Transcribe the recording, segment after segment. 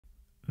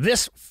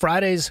This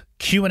Friday's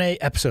Q&A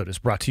episode is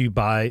brought to you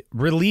by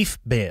Relief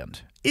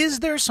Band.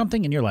 Is there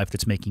something in your life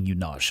that's making you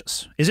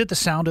nauseous? Is it the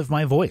sound of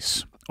my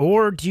voice?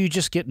 Or do you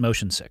just get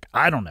motion sick?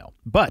 I don't know.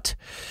 But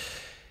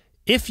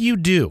if you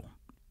do,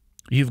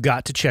 you've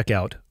got to check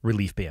out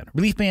Relief Band.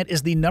 Relief Band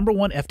is the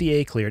 #1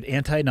 FDA-cleared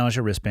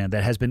anti-nausea wristband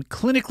that has been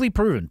clinically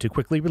proven to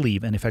quickly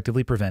relieve and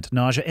effectively prevent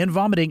nausea and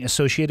vomiting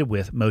associated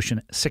with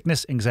motion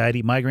sickness,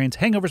 anxiety, migraines,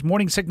 hangovers,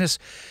 morning sickness,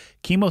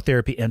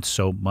 chemotherapy, and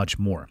so much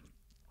more.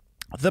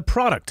 The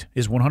product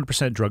is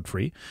 100%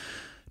 drug-free,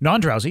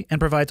 non-drowsy, and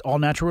provides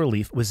all-natural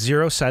relief with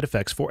zero side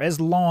effects for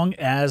as long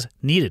as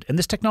needed. And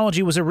this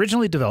technology was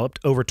originally developed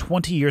over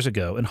 20 years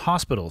ago in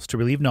hospitals to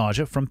relieve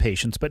nausea from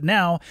patients, but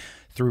now,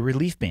 through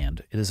Relief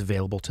Band, it is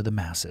available to the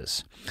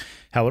masses.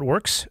 How it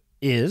works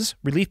is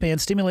Relief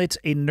Band stimulates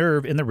a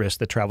nerve in the wrist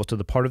that travels to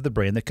the part of the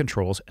brain that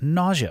controls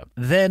nausea.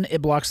 Then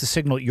it blocks the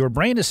signal your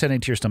brain is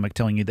sending to your stomach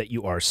telling you that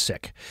you are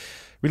sick.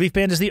 Relief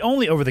Band is the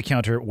only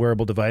over-the-counter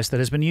wearable device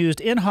that has been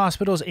used in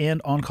hospitals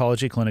and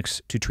oncology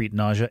clinics to treat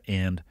nausea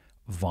and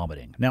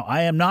vomiting. Now,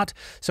 I am not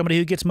somebody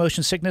who gets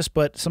motion sickness,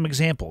 but some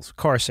examples: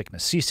 car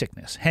sickness,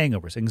 seasickness,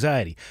 hangovers,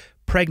 anxiety,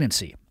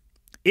 pregnancy.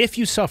 If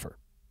you suffer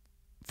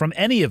from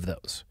any of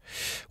those,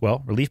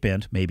 well, Relief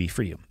Band may be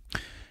for you.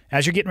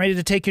 As you're getting ready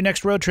to take your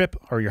next road trip,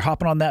 or you're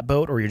hopping on that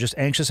boat, or you're just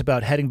anxious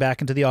about heading back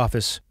into the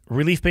office,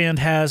 Relief Band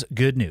has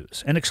good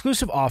news. An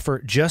exclusive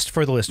offer just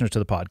for the listeners to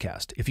the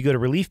podcast. If you go to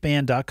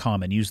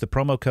reliefband.com and use the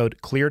promo code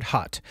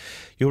ClearedHot,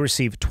 you'll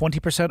receive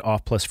 20%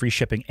 off plus free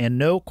shipping and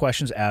no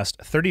questions asked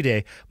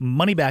 30-day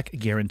money-back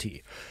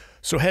guarantee.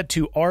 So head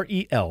to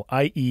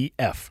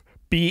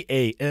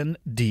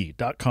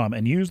reliefband.com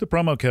and use the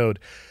promo code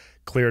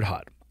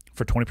ClearedHot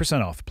for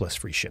 20% off plus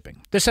free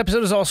shipping. This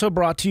episode is also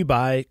brought to you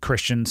by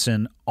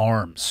Christensen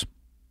Arms,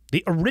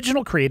 the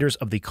original creators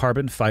of the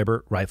carbon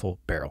fiber rifle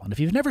barrel. And if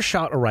you've never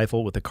shot a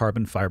rifle with a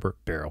carbon fiber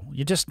barrel,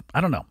 you're just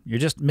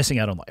missing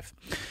out on life.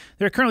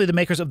 They're currently the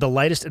makers of the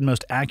lightest and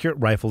most accurate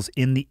rifles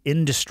in the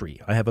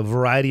industry. I have a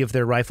variety of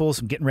their rifles.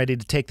 I'm getting ready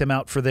to take them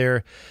out for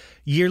their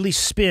yearly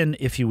spin,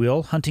 if you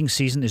will. Hunting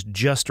season is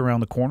just around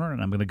the corner,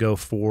 and I'm going to go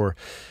for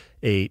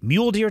a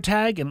mule deer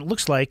tag, and it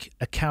looks like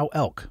a cow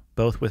elk,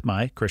 both with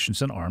my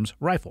Christensen Arms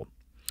rifle.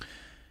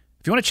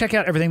 If you want to check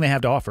out everything they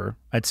have to offer,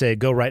 I'd say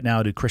go right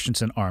now to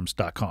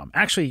christensenarms.com.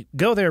 Actually,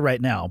 go there right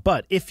now,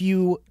 but if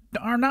you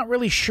are not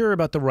really sure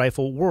about the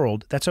rifle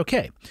world, that's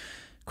okay.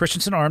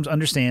 Christensen Arms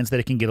understands that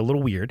it can get a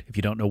little weird if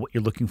you don't know what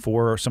you're looking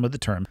for or some of the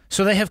terms.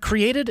 So they have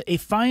created a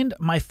Find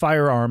My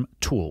Firearm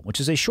tool, which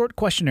is a short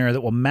questionnaire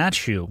that will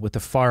match you with the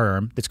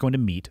firearm that's going to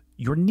meet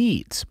your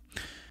needs.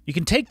 You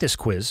can take this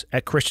quiz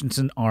at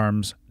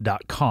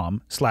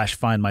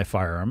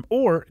christensenarms.com/findmyfirearm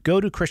or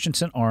go to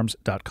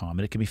christensenarms.com,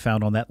 and it can be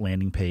found on that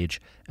landing page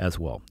as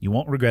well. You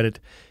won't regret it.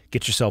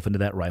 Get yourself into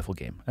that rifle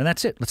game. And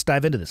that's it. Let's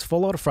dive into this.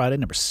 Full Auto Friday,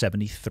 number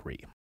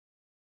 73.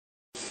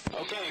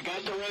 Okay,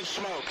 got the red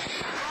smoke.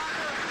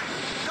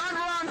 Gun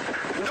run,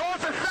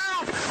 north and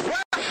south,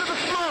 west of the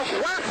smoke,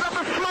 west of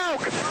the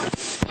smoke.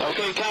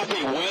 Okay,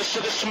 copy, west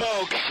of the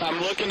smoke. I'm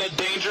looking at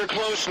danger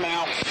close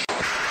now.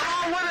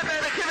 Come on with it,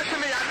 baby, give it to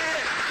me, I need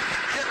it.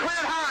 You're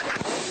cleared hot.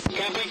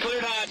 Copy,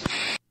 cleared hot.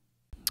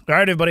 All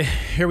right, everybody,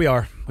 here we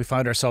are. We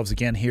find ourselves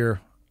again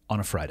here on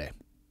a Friday.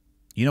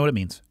 You know what it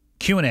means.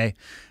 Q&A. I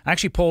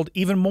actually pulled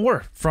even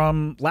more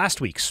from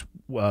last week's,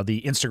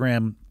 the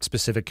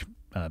Instagram-specific,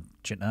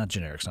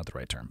 generic's not the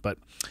right term, but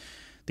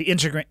the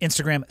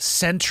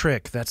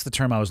Instagram-centric, that's the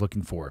term I was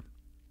looking for.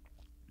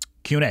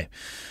 Q&A.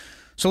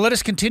 So let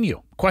us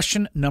continue.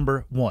 Question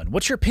number 1.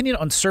 What's your opinion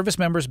on service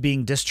members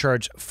being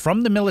discharged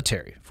from the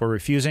military for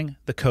refusing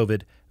the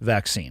COVID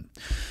vaccine?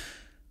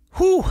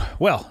 Whew.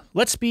 Well,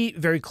 let's be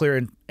very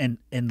clear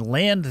and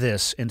land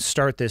this and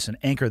start this and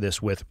anchor this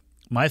with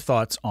my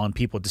thoughts on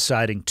people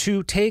deciding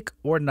to take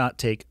or not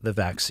take the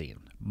vaccine.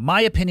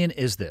 My opinion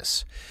is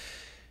this.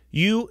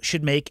 You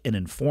should make an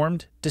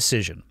informed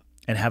decision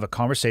and have a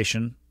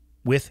conversation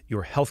with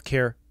your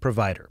healthcare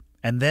provider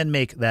and then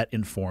make that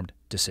informed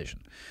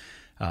decision.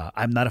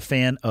 I'm not a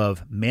fan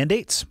of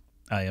mandates.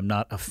 I am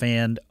not a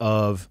fan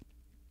of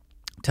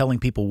telling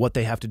people what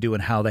they have to do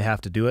and how they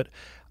have to do it.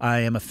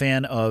 I am a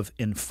fan of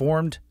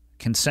informed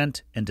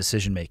consent and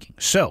decision-making.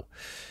 So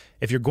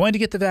if you're going to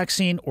get the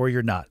vaccine or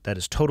you're not, that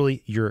is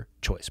totally your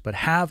choice. But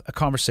have a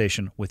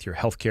conversation with your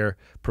healthcare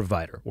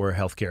provider or a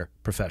healthcare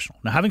professional.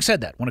 Now, having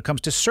said that, when it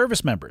comes to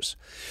service members,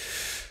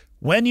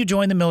 when you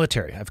join the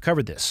military, I've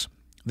covered this,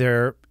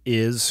 there's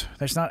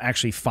not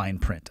actually fine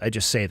print. I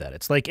just say that.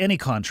 It's like any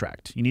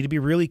contract. You need to be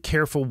really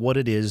careful what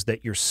it is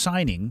that you're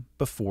signing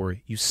before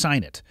you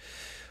sign it.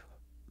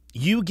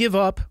 You give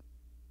up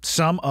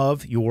some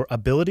of your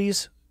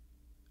abilities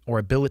or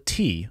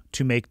ability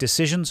to make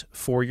decisions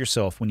for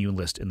yourself when you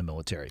enlist in the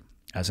military.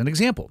 As an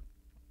example,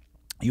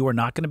 you are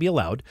not going to be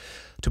allowed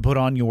to put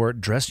on your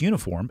dress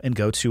uniform and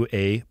go to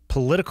a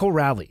political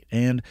rally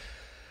and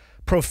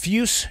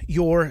profuse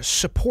your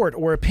support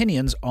or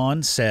opinions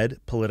on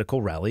said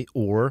political rally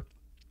or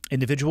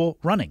individual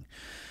running.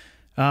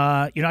 You're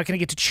not going to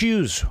get to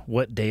choose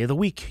what day of the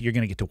week you're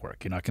going to get to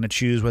work. You're not going to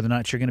choose whether or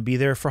not you're going to be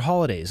there for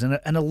holidays and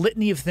a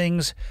litany of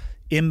things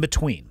in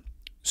between.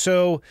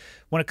 So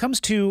when it comes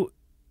to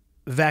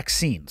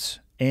vaccines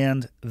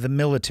and the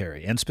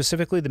military, and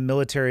specifically the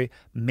military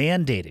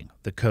mandating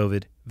the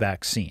COVID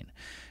vaccine,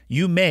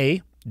 you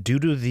may, due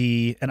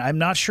to and I'm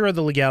not sure of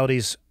the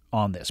legalities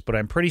on this, but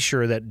I'm pretty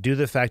sure that due to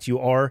the fact you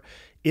are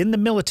in the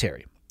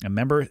military, a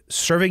member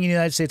serving in the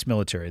United States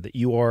military, that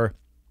you are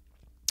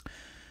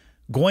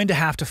going to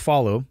have to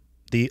follow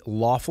the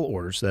lawful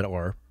orders that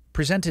are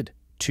presented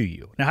to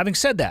you. Now, having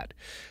said that,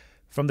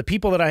 from the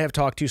people that I have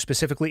talked to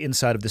specifically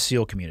inside of the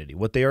SEAL community,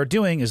 what they are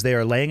doing is they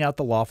are laying out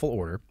the lawful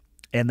order,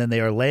 and then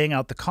they are laying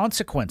out the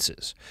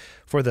consequences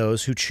for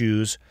those who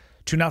choose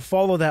to not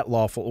follow that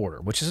lawful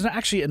order, which is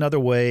actually another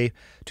way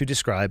to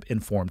describe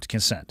informed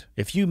consent.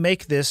 If you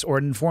make this, or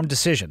an informed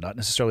decision, not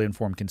necessarily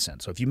informed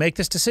consent. So if you make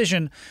this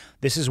decision,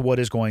 this is what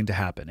is going to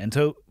happen. And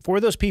so for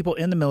those people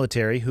in the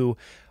military who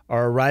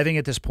are arriving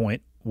at this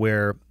point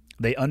where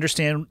they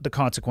understand the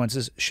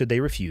consequences should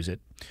they refuse it,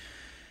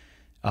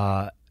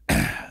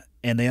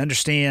 and they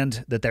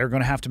understand that they're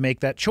going to have to make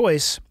that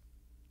choice,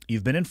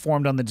 you've been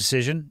informed on the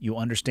decision, you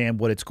understand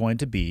what it's going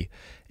to be,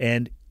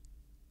 and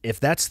if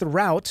that's the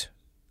route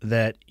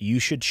that you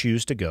should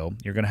choose to go,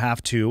 you're going to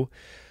have to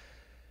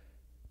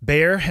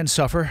bear and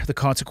suffer the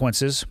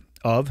consequences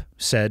of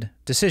said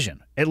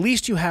decision. At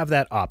least you have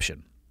that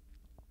option.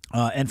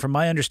 And from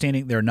my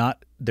understanding, they're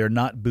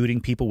not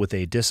booting people with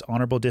a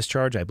dishonorable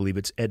discharge. I believe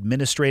it's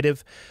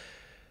administrative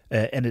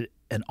and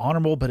an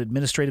honorable but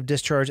administrative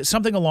discharge. It's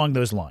something along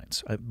those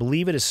lines. I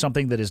believe it is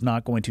something that is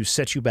not going to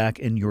set you back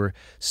in your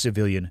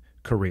civilian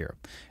career.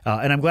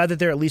 And I'm glad that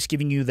they're at least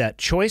giving you that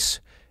choice.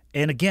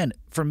 And again,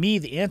 for me,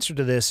 the answer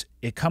to this,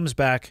 it comes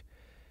back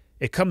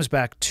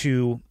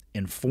to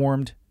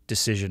informed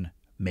decision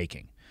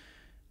making.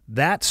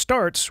 That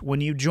starts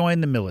when you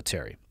join the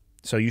military.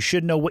 So you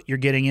should know what you're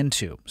getting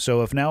into.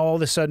 So if now all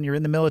of a sudden you're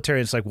in the military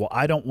and it's like, well,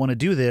 I don't want to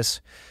do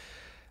this,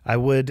 I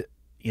would,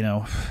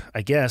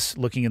 I guess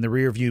looking in the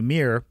rearview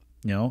mirror,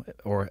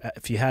 or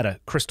if you had a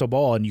crystal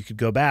ball and you could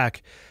go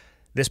back,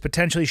 this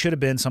potentially should have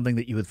been something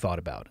that you had thought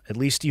about. At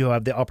least you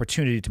have the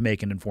opportunity to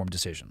make an informed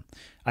decision.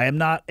 I'm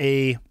not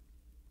a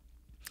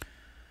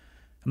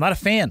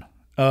fan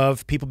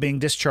of people being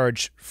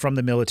discharged from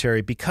the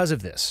military because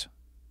of this.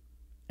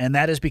 And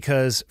that is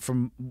because,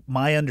 from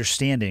my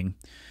understanding,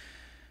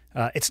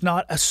 it's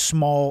not a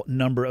small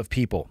number of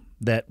people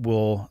that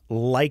will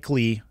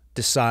likely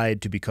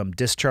decide to become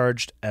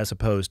discharged as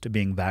opposed to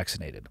being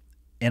vaccinated.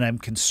 And I'm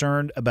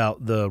concerned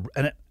about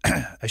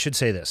I should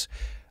say this,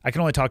 I can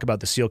only talk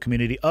about the SEAL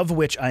community, of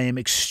which I am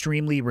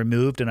extremely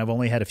removed, and I've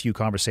only had a few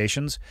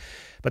conversations.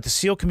 But the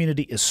SEAL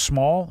community is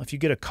small. If you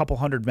get a couple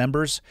hundred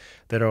members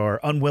that are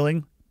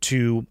unwilling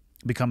to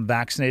become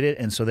vaccinated,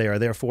 and so they are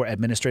therefore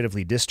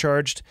administratively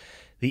discharged,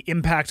 the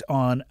impact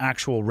on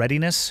actual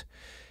readiness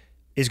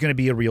is going to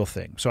be a real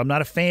thing. So I'm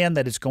not a fan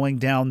that it's going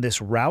down this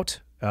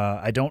route.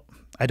 I don't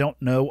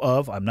know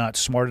of. I'm not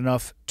smart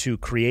enough to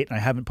create, and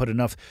I haven't put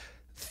enough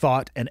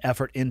thought and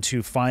effort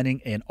into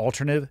finding an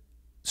alternative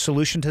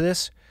solution to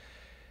this.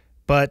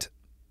 But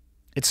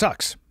it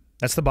sucks.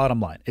 That's the bottom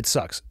line. It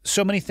sucks.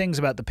 So many things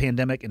about the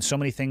pandemic and so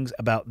many things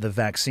about the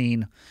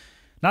vaccine,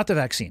 not the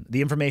vaccine,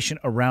 the information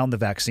around the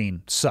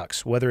vaccine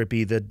sucks, whether it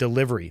be the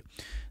delivery,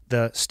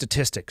 the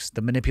statistics,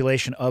 the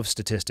manipulation of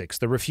statistics,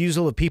 the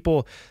refusal of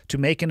people to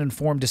make an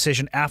informed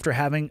decision after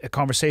having a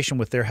conversation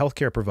with their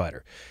healthcare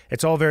provider.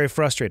 It's all very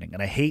frustrating,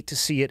 and I hate to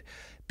see it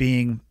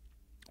being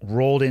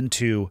rolled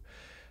into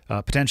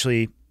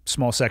potentially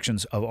small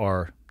sections of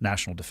our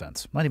national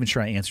defense. I'm not even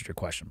sure I answered your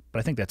question, but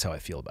I think that's how I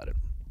feel about it.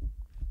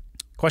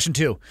 Question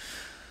 2.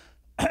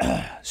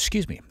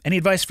 Excuse me. Any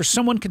advice for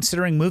someone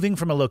considering moving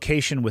from a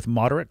location with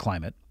moderate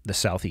climate, the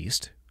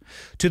Southeast,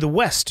 to the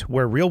West,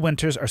 where real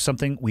winters are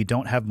something we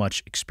don't have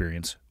much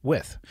experience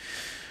with?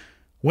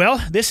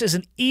 Well, this is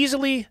an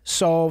easily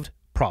solved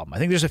problem. I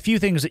think there's a few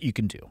things that you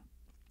can do.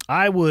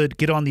 I would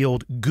get on the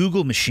old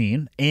Google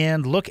machine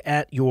and look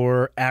at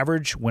your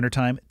average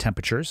wintertime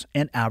temperatures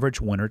and average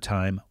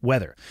wintertime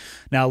weather.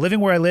 Now, living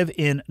where I live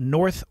in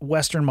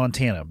northwestern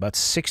Montana, about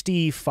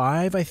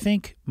 65, I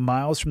think,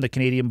 miles from the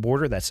Canadian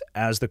border, that's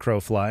as the crow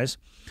flies,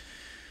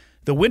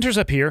 the winters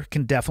up here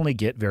can definitely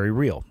get very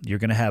real. You're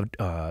going to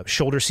have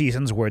shoulder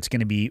seasons where it's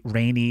going to be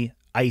rainy,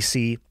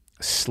 icy,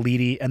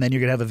 sleety, and then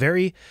you're going to have a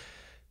very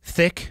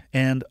thick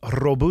and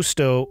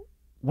robusto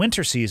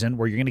winter season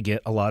where you're going to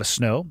get a lot of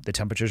snow. The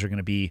temperatures are going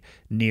to be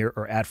near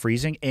or at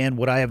freezing. And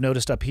what I have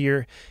noticed up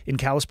here in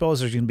Kalispell is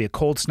there's going to be a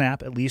cold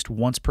snap at least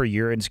once per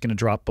year, and it's going to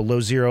drop below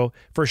zero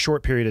for a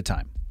short period of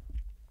time.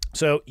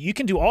 So you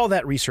can do all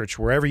that research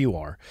wherever you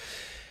are.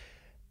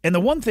 And the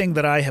one thing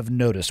that I have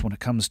noticed when it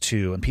comes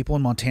to, and people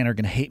in Montana are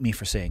going to hate me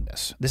for saying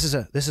this, this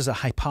is a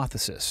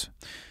hypothesis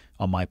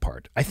on my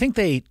part. I think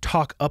they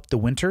talk up the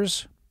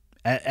winters,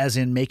 as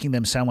in making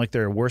them sound like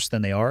they're worse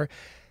than they are,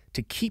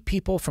 to keep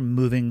people from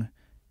moving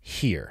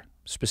here,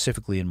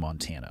 specifically in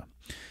Montana.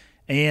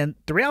 And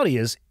the reality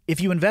is, if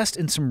you invest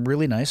in some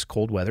really nice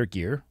cold weather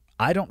gear,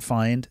 I don't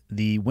find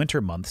the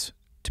winter months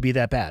to be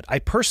that bad. I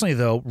personally,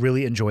 though,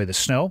 really enjoy the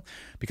snow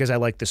because I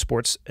like the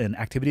sports and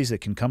activities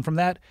that can come from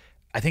that.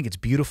 I think it's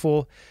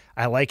beautiful.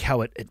 I like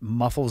how it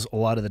muffles a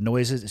lot of the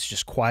noises. It's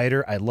just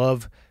quieter. I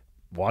love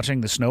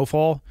watching the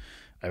snowfall.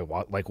 I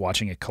like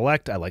watching it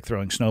collect. I like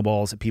throwing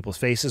snowballs at people's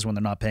faces when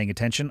they're not paying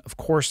attention. Of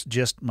course,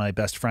 just my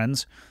best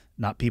friends,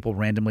 not people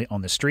randomly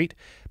on the street.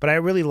 But I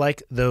really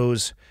like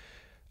those.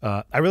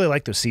 I really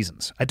like those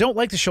seasons. I don't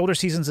like the shoulder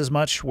seasons as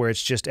much, where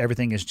it's just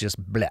everything is just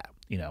blah,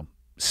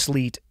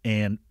 sleet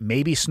and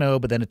maybe snow,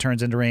 but then it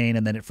turns into rain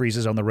and then it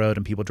freezes on the road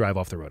and people drive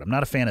off the road. I'm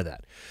not a fan of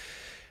that.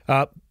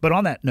 But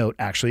on that note,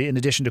 actually, in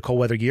addition to cold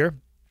weather gear,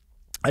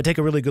 I take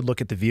a really good look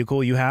at the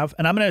vehicle you have.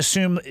 And I'm going to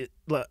assume,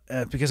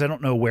 because I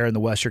don't know where in the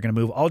West you're going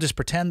to move, I'll just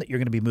pretend that you're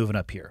going to be moving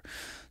up here.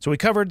 So we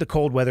covered the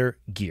cold weather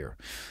gear.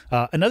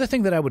 Another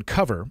thing that I would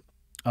cover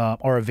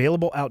are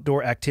available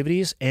outdoor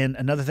activities. And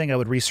another thing I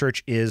would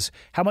research is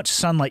how much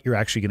sunlight you're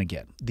actually going to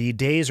get. The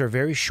days are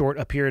very short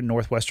up here in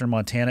northwestern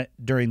Montana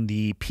during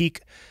the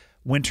peak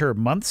winter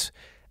months.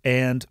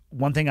 And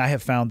one thing I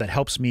have found that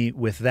helps me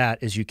with that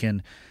is you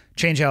can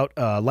change out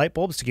light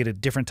bulbs to get a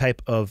different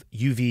type of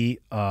UV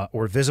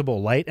or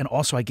visible light. And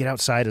also I get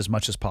outside as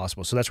much as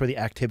possible. So that's where the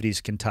activities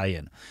can tie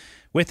in.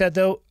 With that,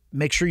 though,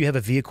 make sure you have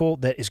a vehicle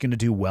that is going to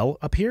do well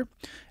up here.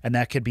 And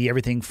that could be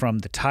everything from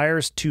the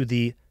tires to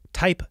the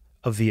type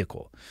of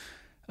vehicle.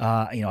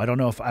 I don't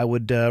know if I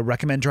would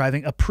recommend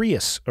driving a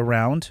Prius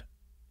around.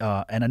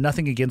 And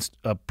nothing against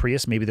a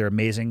Prius. Maybe they're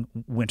amazing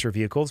winter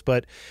vehicles,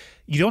 but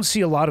you don't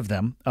see a lot of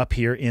them up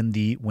here in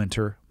the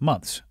winter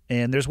months.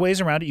 And there's ways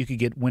around it. You could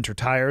get winter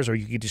tires, or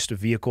you could get just a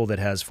vehicle that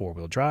has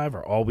four-wheel drive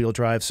or all-wheel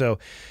drive. So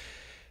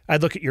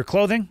I'd look at your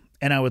clothing,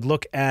 and I would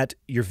look at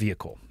your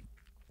vehicle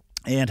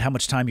and how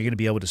much time you're going to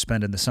be able to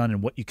spend in the sun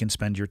and what you can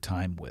spend your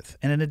time with.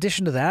 And in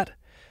addition to that,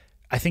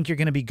 I think you're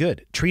going to be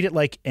good. Treat it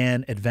like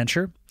an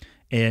adventure.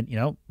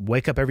 And,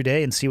 wake up every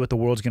day and see what the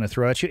world's going to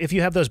throw at you. If you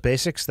have those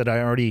basics that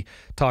I already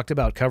talked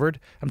about covered,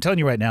 I'm telling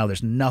you right now,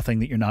 there's nothing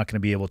that you're not going to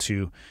be able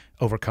to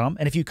overcome.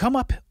 And if you come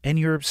up and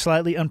you're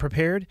slightly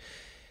unprepared,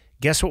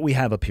 guess what we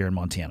have up here in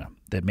Montana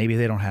that maybe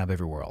they don't have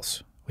everywhere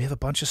else? We have a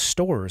bunch of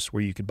stores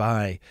where you could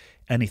buy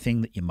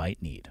anything that you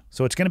might need.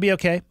 So it's going to be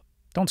okay.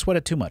 Don't sweat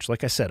it too much.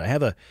 Like I said, I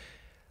have a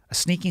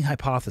sneaking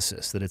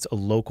hypothesis that it's a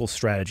local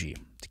strategy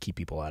to keep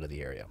people out of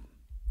the area.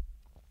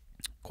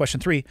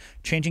 Question 3,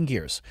 changing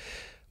gears.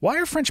 Why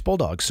are French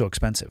Bulldogs so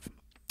expensive?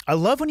 I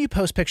love when you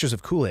post pictures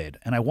of Kool-Aid,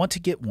 and I want to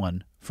get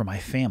one for my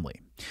family.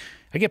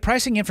 I get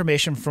pricing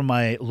information from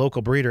my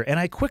local breeder, and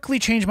I quickly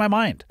change my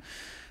mind.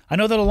 I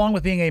know that along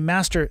with being a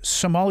master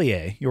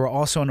sommelier, you are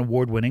also an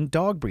award-winning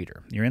dog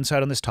breeder. Your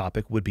insight on this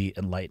topic would be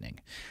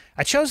enlightening.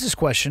 I chose this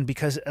question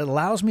because it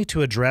allows me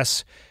to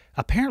address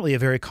apparently a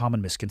very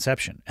common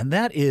misconception, and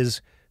that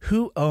is,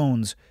 who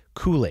owns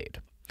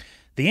Kool-Aid?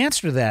 The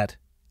answer to that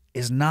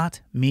is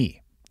not me.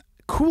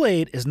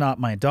 Kool-Aid is not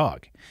my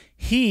dog.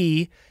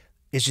 He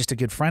is just a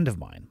good friend of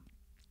mine.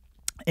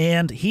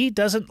 And he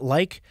doesn't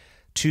like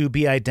to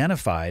be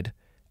identified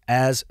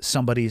as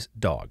somebody's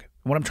dog.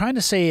 What I'm trying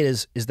to say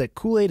is that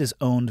Kool-Aid is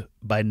owned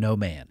by no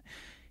man.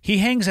 He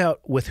hangs out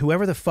with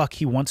whoever the fuck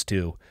he wants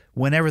to,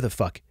 whenever the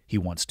fuck he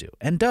wants to,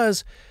 and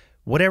does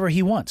whatever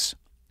he wants.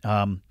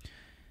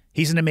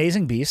 He's an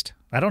amazing beast.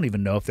 I don't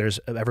even know if there's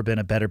ever been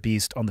a better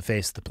beast on the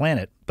face of the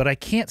planet, but I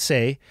can't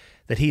say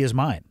that he is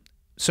mine.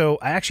 So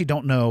I actually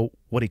don't know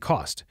what he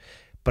cost,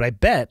 but I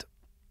bet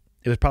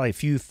it was probably a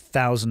few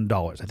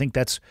 $1,000s. I think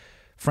that's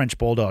French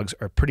Bulldogs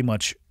are pretty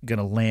much going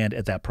to land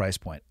at that price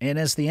point. And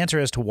as the answer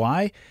as to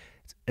why,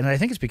 and I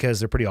think it's because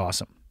they're pretty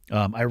awesome.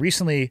 I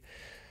recently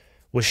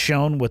was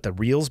shown what the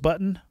Reels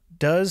button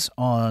does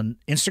on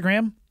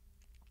Instagram,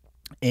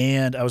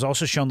 and I was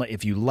also shown that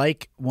if you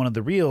like one of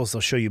the Reels,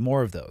 they'll show you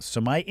more of those. So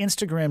my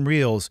Instagram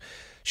Reels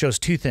shows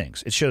two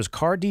things. It shows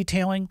car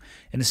detailing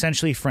and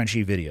essentially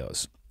Frenchie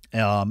videos.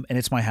 And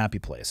it's my happy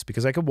place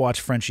because I could watch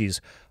Frenchies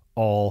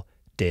all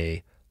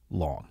day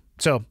long.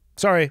 So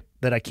sorry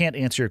that I can't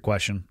answer your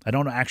question. I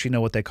don't actually know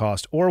what they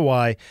cost or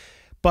why.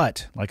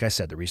 But like I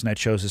said, the reason I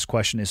chose this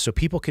question is so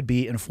people could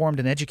be informed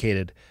and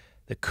educated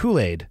that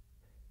Kool-Aid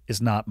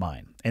is not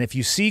mine. And if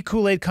you see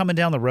Kool-Aid coming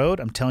down the road,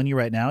 I'm telling you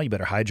right now, you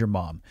better hide your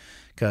mom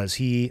because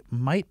he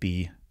might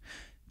be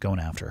going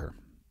after her.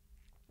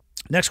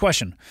 Next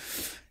question.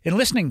 In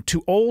listening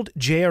to old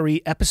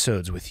JRE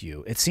episodes with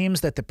you, it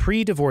seems that the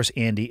pre-divorce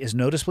Andy is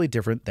noticeably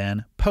different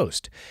than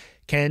post.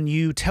 Can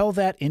you tell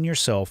that in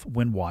yourself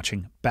when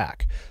watching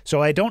back? So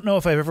I don't know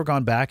if I've ever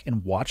gone back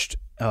and watched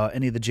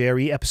any of the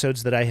JRE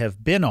episodes that I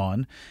have been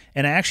on,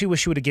 and I actually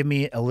wish you would have given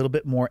me a little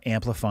bit more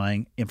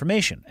amplifying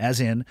information,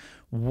 as in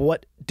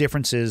what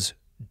differences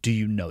do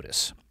you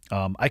notice?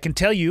 I can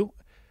tell you,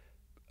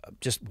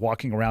 just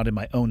walking around in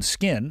my own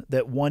skin,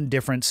 that one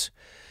difference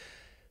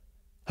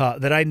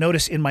that I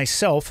notice in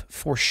myself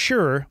for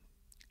sure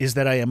is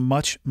that I am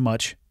much,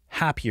 much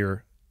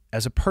happier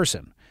as a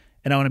person.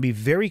 And I want to be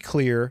very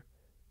clear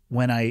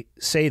when I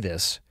say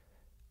this,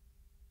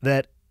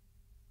 that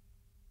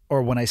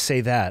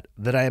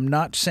I am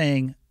not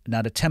saying,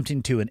 not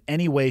attempting to in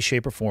any way,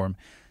 shape, or form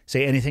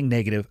say anything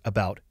negative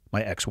about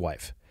my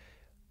ex-wife.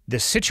 The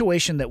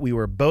situation that we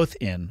were both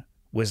in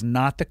was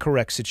not the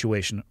correct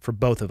situation for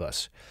both of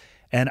us.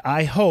 And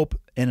I hope,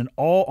 and in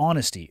all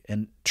honesty,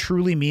 and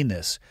truly mean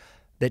this,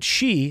 that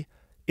she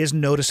is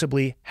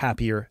noticeably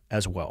happier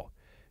as well.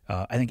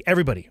 I think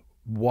everybody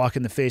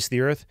walking the face of the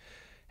earth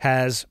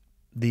has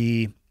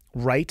the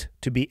right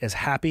to be as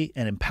happy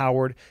and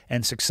empowered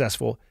and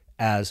successful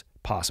as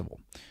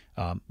possible.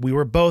 We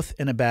were both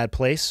in a bad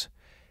place,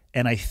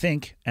 and I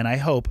think and I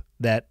hope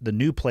that the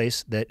new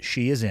place that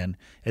she is in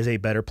is a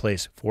better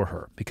place for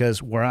her,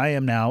 because where I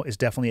am now is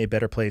definitely a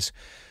better place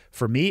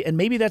for me, and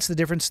maybe that's the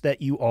difference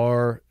that you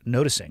are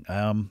noticing.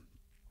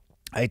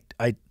 I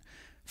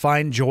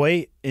find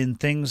joy in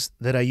things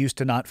that I used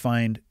to not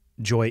find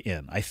joy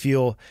in. I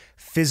feel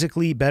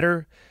physically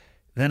better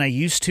than I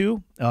used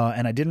to,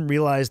 and I didn't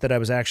realize that I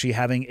was actually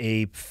having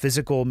a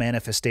physical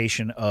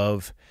manifestation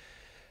of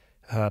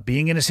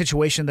being in a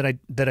situation that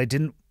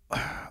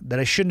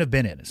I shouldn't have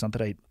been in. It's not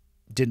that I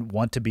didn't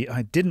want to be.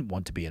 I didn't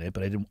want to be in it,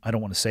 but I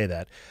don't want to say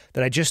that.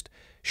 That I just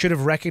should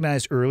have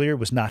recognized earlier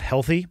was not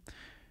healthy.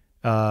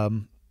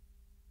 And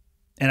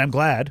I'm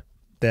glad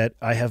that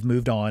I have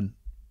moved on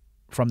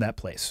from that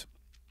place.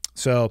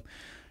 So,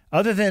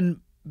 other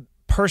than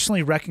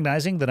personally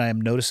recognizing that I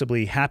am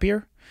noticeably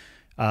happier,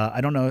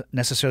 I don't know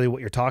necessarily what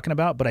you're talking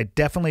about, but I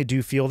definitely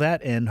do feel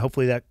that, and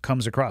hopefully that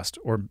comes across,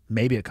 or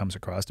maybe it comes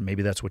across, and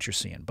maybe that's what you're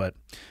seeing. But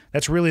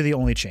that's really the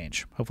only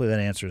change. Hopefully that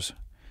answers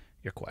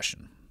your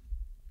question.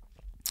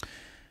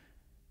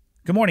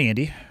 Good morning,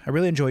 Andy. I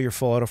really enjoy your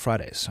Full Auto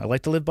Fridays. I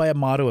like to live by a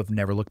motto of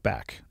never look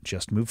back,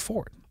 just move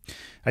forward.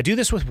 I do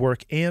this with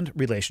work and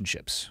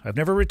relationships. I've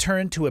never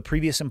returned to a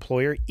previous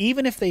employer,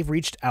 even if they've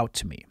reached out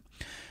to me.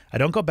 I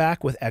don't go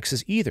back with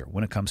exes either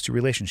when it comes to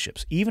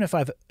relationships, even if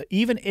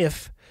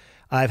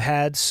I've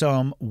had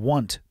some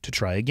want to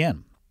try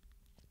again.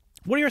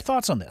 What are your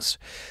thoughts on this?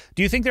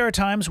 Do you think there are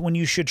times when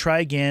you should try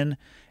again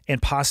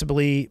and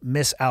possibly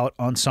miss out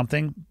on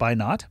something by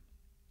not?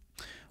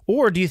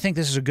 Or do you think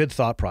this is a good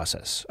thought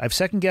process? I've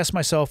second-guessed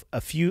myself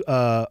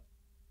a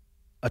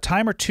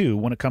time or two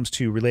when it comes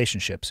to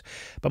relationships,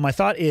 but my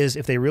thought is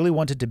if they really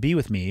wanted to be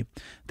with me,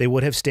 they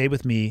would have stayed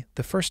with me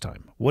the first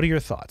time. What are your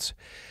thoughts?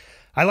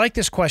 I like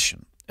this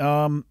question,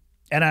 and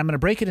I'm going to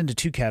break it into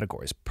two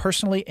categories,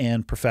 personally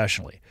and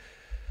professionally.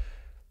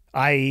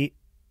 I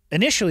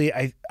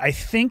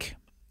think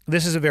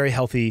this is a very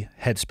healthy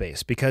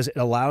headspace because it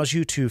allows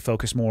you to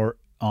focus more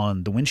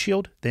on the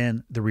windshield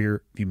than the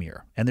rear view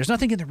mirror. And there's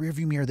nothing in the rear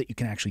view mirror that you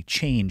can actually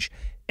change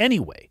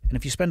anyway. And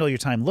if you spend all your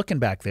time looking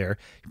back there,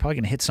 you're probably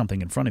going to hit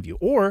something in front of you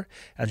or,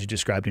 as you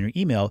described in your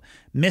email,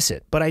 miss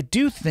it. But I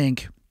do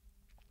think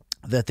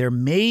that there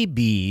may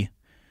be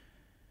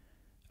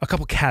a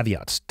couple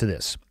caveats to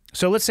this.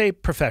 So let's say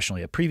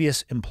professionally, a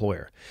previous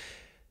employer.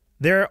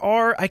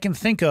 I can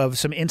think of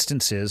some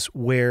instances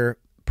where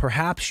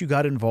perhaps you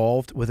got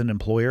involved with an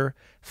employer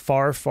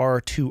far,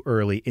 far too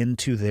early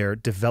into their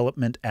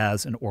development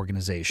as an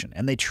organization,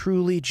 and they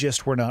truly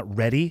just were not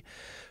ready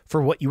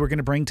for what you were going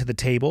to bring to the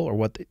table or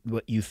what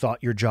you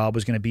thought your job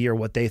was going to be or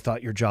what they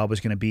thought your job was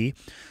going to be.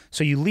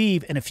 So you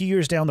leave, and a few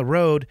years down the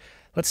road,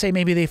 let's say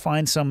maybe they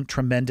find some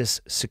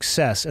tremendous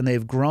success and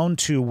they've grown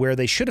to where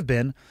they should have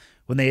been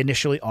when they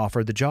initially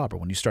offered the job or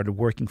when you started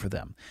working for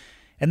them.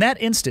 And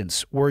that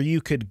instance where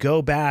you could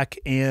go back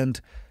and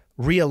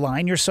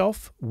realign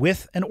yourself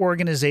with an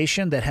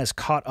organization that has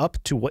caught up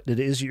to what it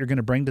is you're going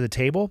to bring to the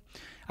table,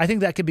 I think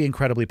that could be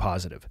incredibly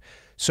positive.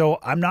 So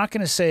I'm not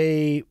going to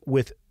say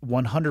with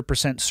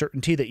 100%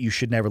 certainty that you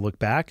should never look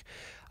back.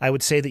 I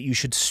would say that you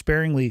should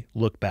sparingly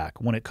look back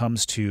when it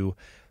comes to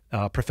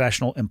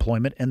professional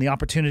employment and the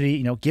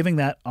opportunity, giving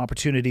that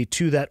opportunity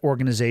to that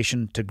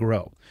organization to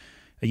grow.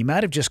 You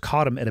might have just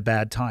caught them at a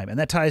bad time. And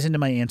that ties into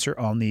my answer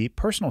on the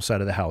personal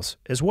side of the house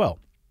as well.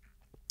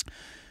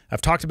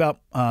 I've talked about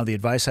the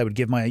advice I would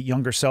give my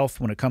younger self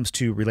when it comes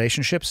to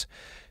relationships,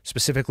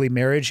 specifically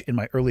marriage in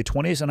my early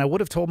 20s. And I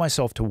would have told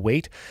myself to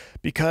wait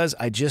because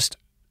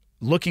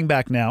looking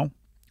back now,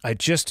 I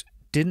just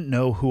didn't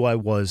know who I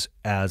was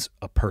as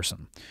a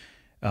person.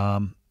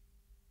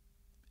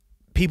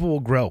 People will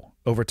grow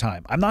over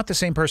time. I'm not the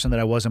same person that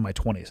I was in my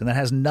 20s, and that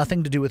has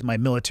nothing to do with my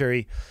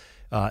military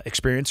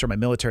experience or my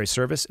military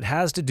service. It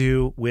has to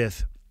do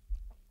with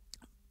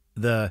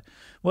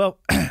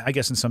I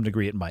guess in some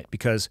degree it might,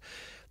 because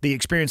the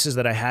experiences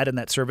that I had in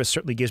that service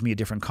certainly gives me a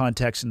different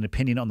context and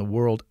opinion on the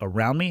world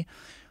around me.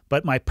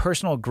 But my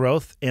personal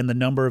growth and the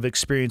number of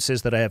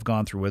experiences that I have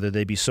gone through, whether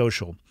they be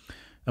social,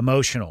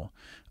 emotional,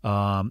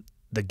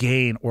 the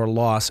gain or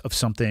loss of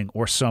something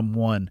or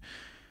someone,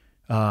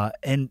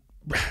 and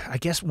I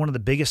guess one of the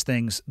biggest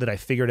things that I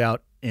figured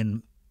out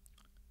in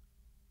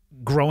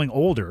growing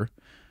older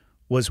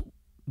was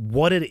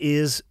what it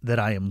is that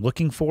I am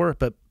looking for,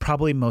 but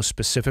probably most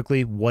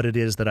specifically what it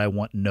is that I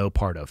want no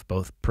part of,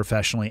 both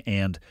professionally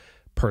and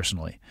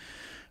personally.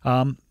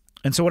 And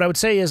so what I would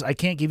say is I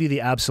can't give you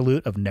the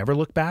absolute of never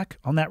look back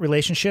on that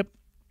relationship.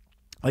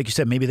 Like you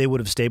said, maybe they would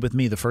have stayed with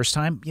me the first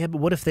time. Yeah, but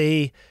what if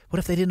they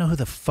didn't know who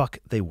the fuck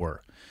they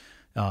were?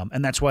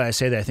 And that's why I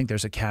say that I think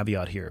there's a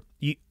caveat here.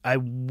 I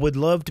would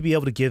love to be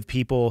able to give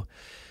people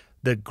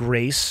the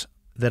grace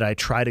that I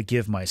try to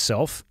give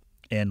myself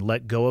and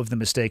let go of the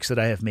mistakes that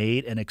I have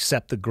made and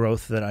accept the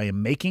growth that I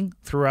am making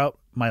throughout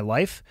my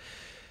life.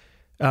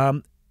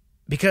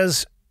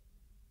 Because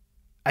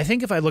I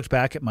think if I looked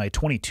back at my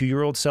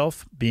 22-year-old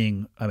self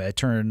I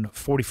turned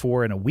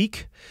 44 in a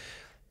week,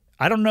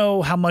 I don't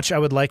know how much I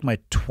would like my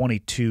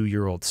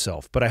 22-year-old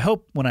self, but I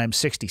hope when I'm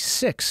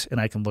 66 and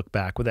I can look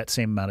back with that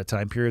same amount of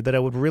time period that I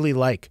would really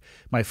like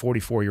my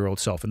 44-year-old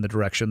self in the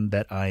direction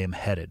that I am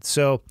headed.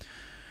 So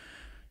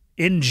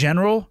in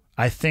general,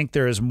 I think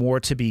there is more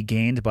to be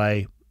gained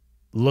by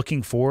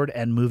looking forward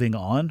and moving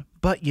on,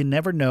 but you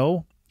never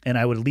know, and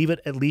I would leave it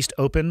at least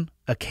open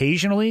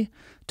occasionally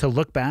to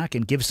look back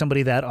and give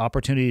somebody that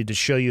opportunity to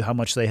show you how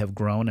much they have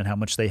grown and how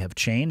much they have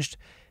changed,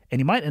 and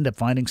you might end up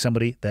finding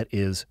somebody that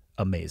is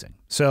amazing.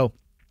 So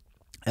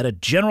at a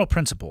general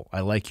principle,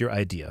 I like your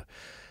idea,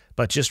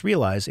 but just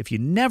realize if you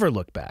never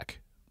look back,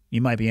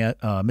 you might be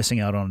missing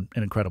out on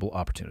an incredible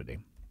opportunity.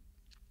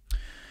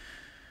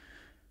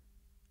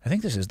 I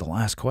think this is the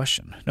last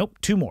question. Nope,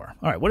 2 more.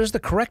 All right, what is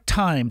the correct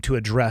time to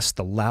address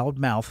the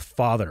loudmouth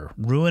father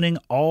ruining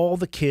all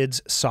the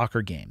kids'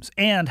 soccer games?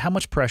 And how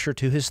much pressure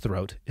to his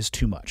throat is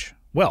too much?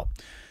 Well,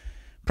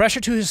 pressure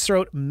to his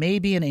throat may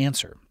be an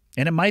answer,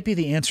 and it might be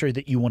the answer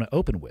that you want to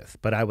open with,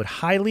 but I would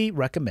highly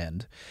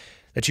recommend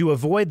that you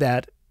avoid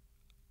that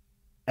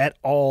at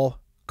all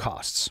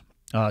costs,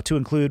 to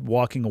include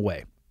walking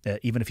away,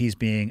 even if he's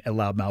being a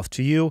loudmouth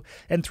to you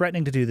and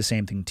threatening to do the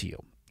same thing to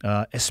you.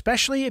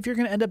 Especially if you're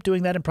going to end up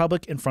doing that in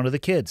public in front of the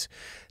kids,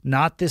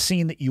 not the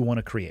scene that you want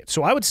to create.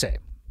 So I would say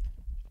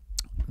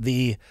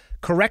the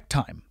correct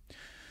time,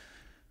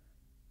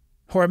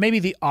 or maybe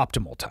the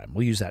optimal time,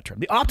 we'll use that term,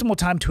 the optimal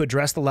time to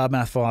address the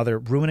loudmouth father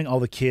ruining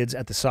all the kids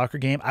at the soccer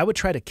game, I would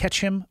try to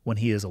catch him when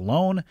he is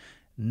alone,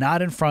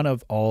 not in front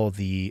of all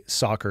the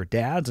soccer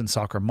dads and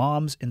soccer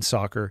moms and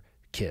soccer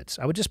kids.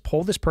 I would just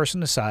pull this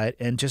person aside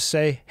and just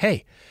say,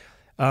 hey,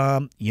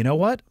 you know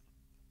what?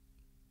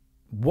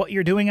 What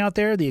you're doing out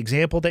there, the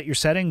example that you're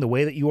setting, the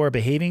way that you are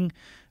behaving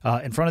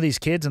in front of these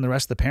kids and the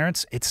rest of the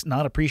parents, it's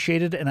not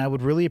appreciated, and I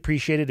would really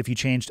appreciate it if you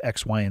changed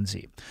X, Y, and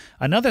Z.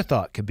 Another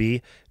thought could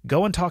be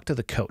go and talk to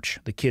the coach,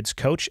 the kid's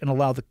coach, and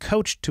allow the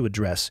coach to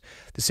address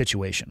the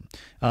situation.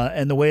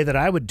 And the way that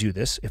I would do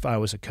this if I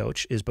was a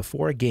coach is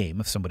before a game,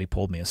 if somebody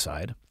pulled me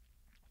aside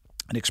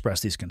and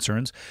express these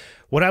concerns,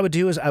 what I would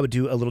do is I would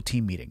do a little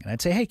team meeting. And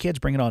I'd say, hey, kids,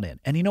 bring it on in.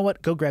 And you know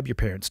what? Go grab your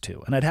parents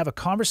too. And I'd have a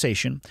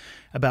conversation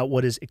about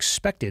what is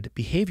expected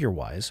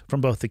behavior-wise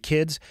from both the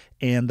kids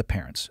and the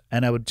parents.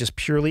 And I would just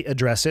purely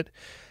address it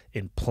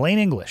in plain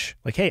English.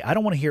 Like, hey, I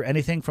don't want to hear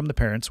anything from the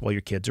parents while your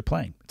kids are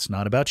playing. It's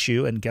not about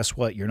you. And guess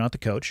what? You're not the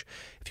coach.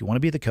 If you want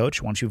to be the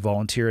coach, why don't you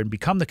volunteer and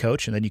become the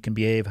coach? And then you can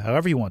behave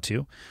however you want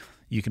to.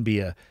 You can be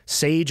a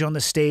sage on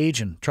the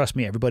stage. And trust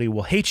me, everybody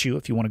will hate you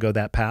if you want to go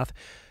that path.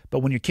 But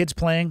when your kid's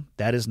playing,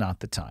 that is not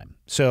the time.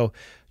 So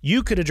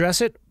you could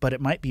address it, but it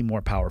might be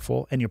more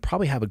powerful, and you'll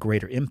probably have a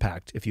greater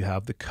impact if you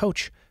have the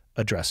coach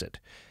address it,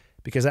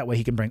 because that way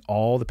he can bring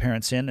all the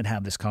parents in and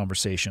have this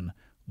conversation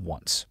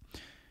once.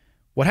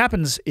 What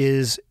happens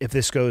is if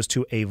this goes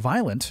to a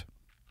violent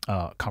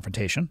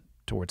confrontation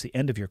towards the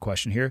end of your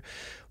question here,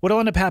 what will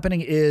end up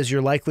happening is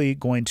you're likely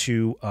going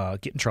to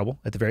get in trouble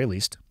at the very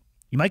least.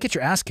 You might get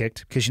your ass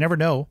kicked because you never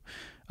know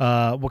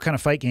what kind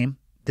of fight game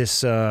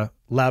this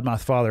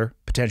loudmouth father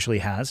potentially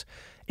has,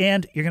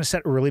 and you're going to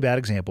set a really bad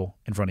example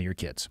in front of your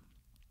kids.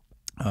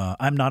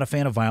 I'm not a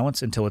fan of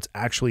violence until it's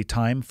actually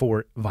time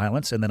for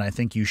violence, and then I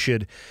think you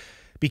should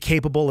be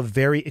capable of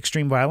very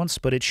extreme violence,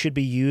 but it should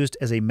be used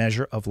as a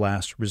measure of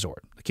last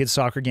resort. The kid's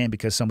soccer game,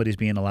 because somebody's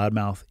being a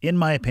loudmouth, in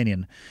my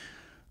opinion,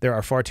 there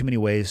are far too many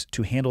ways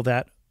to handle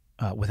that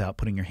without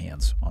putting your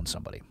hands on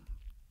somebody.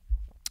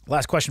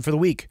 Last question for the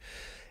week.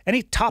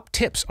 Any top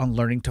tips on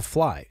learning to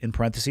fly, in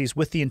parentheses,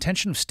 with the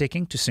intention of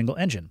sticking to single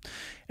engine?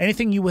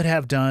 Anything you would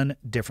have done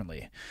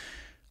differently?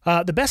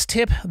 The best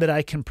tip that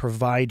I can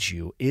provide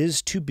you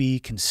is to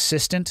be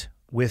consistent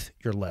with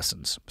your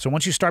lessons. So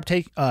once you start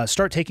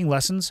taking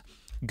lessons,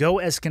 go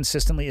as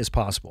consistently as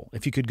possible.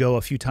 If you could go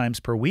a few times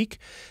per week,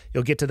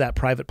 you'll get to that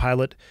private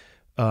pilot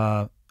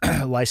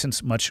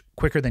license much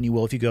quicker than you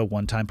will if you go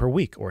 1 time per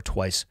week or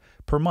twice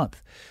per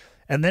month.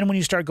 And then when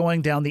you start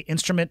going down the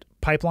instrument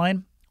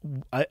pipeline,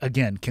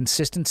 again,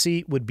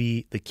 consistency would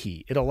be the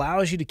key. It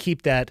allows you to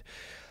keep that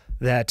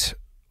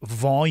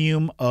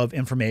volume of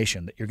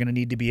information that you're going to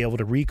need to be able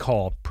to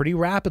recall pretty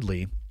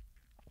rapidly,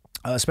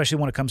 especially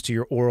when it comes to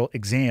your oral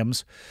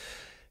exams.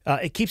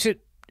 It keeps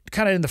it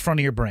kind of in the front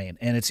of your brain,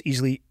 and it's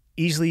easily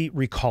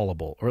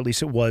recallable, or at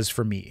least it was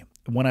for me.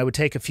 When I would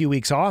take a few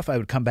weeks off, I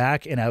would come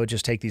back and I would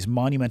just take these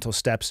monumental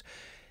steps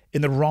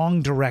in the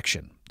wrong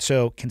direction.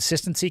 So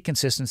consistency.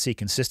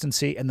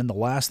 And then the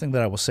last thing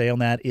that I will say on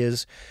that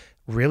is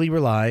really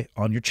rely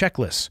on your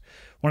checklists.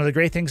 One of the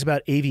great things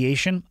about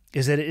aviation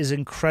is that it is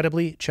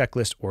incredibly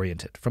checklist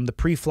oriented, from the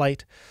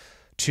pre-flight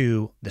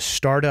to the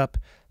startup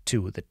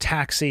to the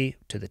taxi,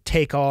 to the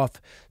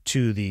takeoff,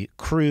 to the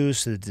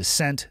cruise, to the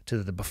descent,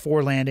 to the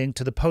before landing,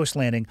 to the post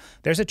landing.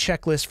 There's a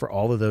checklist for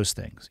all of those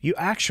things. You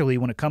actually,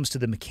 when it comes to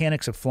the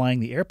mechanics of flying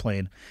the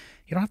airplane,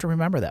 you don't have to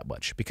remember that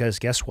much because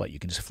guess what? You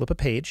can just flip a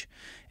page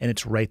and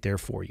it's right there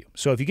for you.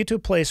 So if you get to a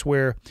place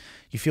where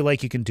you feel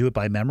like you can do it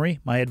by memory,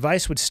 my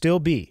advice would still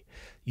be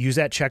use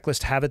that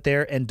checklist, have it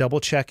there, and double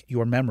check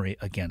your memory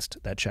against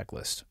that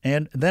checklist.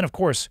 And then, of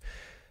course,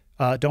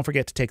 don't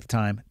forget to take the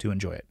time to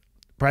enjoy it.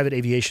 Private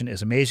aviation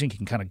is amazing. You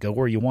can kind of go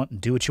where you want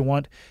and do what you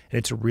want, and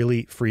it's a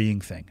really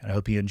freeing thing. I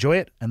hope you enjoy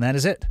it, and that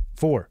is it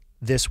for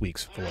this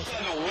week's Flow. On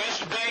the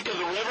west bank of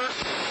the river.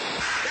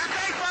 That's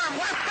A firm,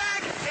 west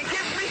bank. It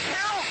gives me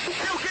hell.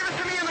 Still give it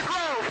to me in the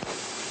grove.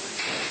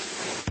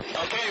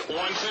 Okay,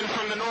 one's in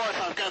from the north.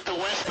 I've got the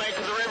west bank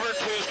of the river.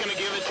 Two's going to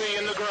give it to you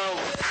in the grove.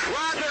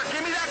 Roger,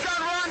 give me that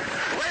gun run.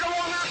 Right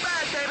along that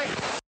bag, baby.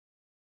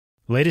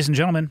 Ladies and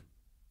gentlemen,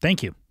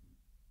 thank you.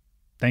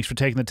 Thanks for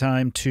taking the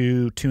time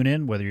to tune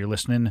in, whether you're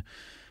listening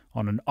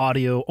on an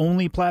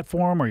audio-only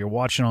platform or you're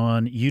watching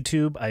on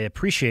YouTube. I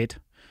appreciate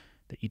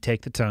that you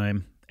take the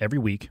time every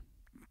week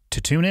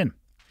to tune in.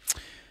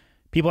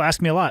 People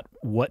ask me a lot,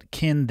 what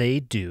can they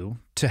do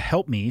to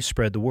help me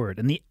spread the word?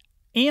 And the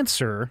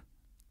answer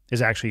is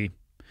actually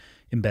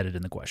embedded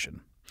in the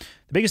question.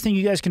 The biggest thing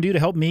you guys can do to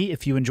help me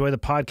if you enjoy the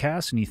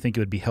podcast and you think it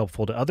would be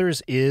helpful to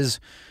others is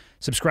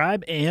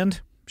subscribe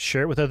and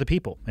share it with other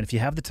people. And if you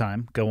have the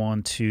time, go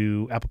on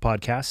to Apple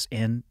Podcasts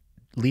and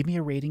leave me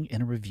a rating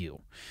and a review.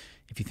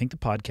 If you think the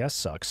podcast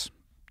sucks,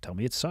 tell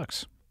me it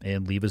sucks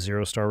and leave a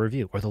 0-star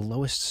review or the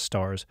lowest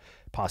stars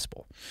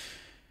possible.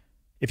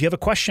 If you have a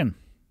question,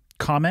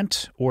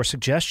 comment, or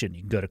suggestion,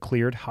 you can go to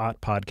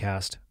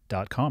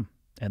clearedhotpodcast.com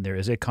and there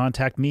is a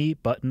contact me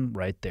button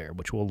right there,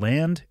 which will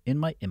land in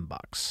my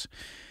inbox.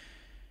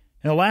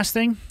 And the last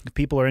thing, if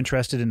people are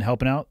interested in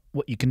helping out,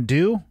 what you can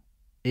do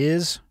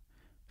is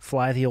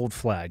fly the old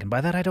flag. And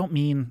by that, I don't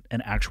mean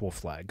an actual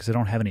flag because I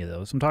don't have any of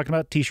those. I'm talking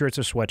about t-shirts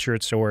or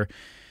sweatshirts or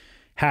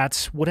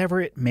hats,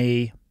 whatever it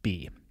may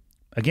be.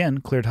 Again,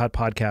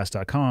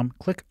 clearedhotpodcast.com.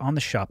 Click on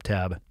the shop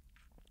tab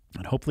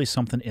and hopefully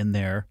something in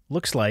there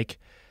looks like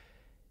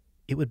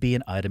it would be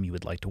an item you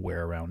would like to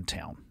wear around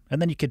town. And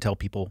then you can tell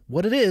people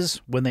what it is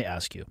when they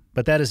ask you.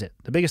 But that is it.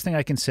 The biggest thing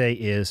I can say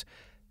is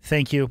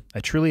thank you. I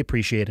truly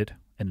appreciate it.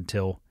 And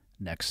until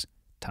next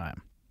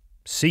time,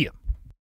 see you.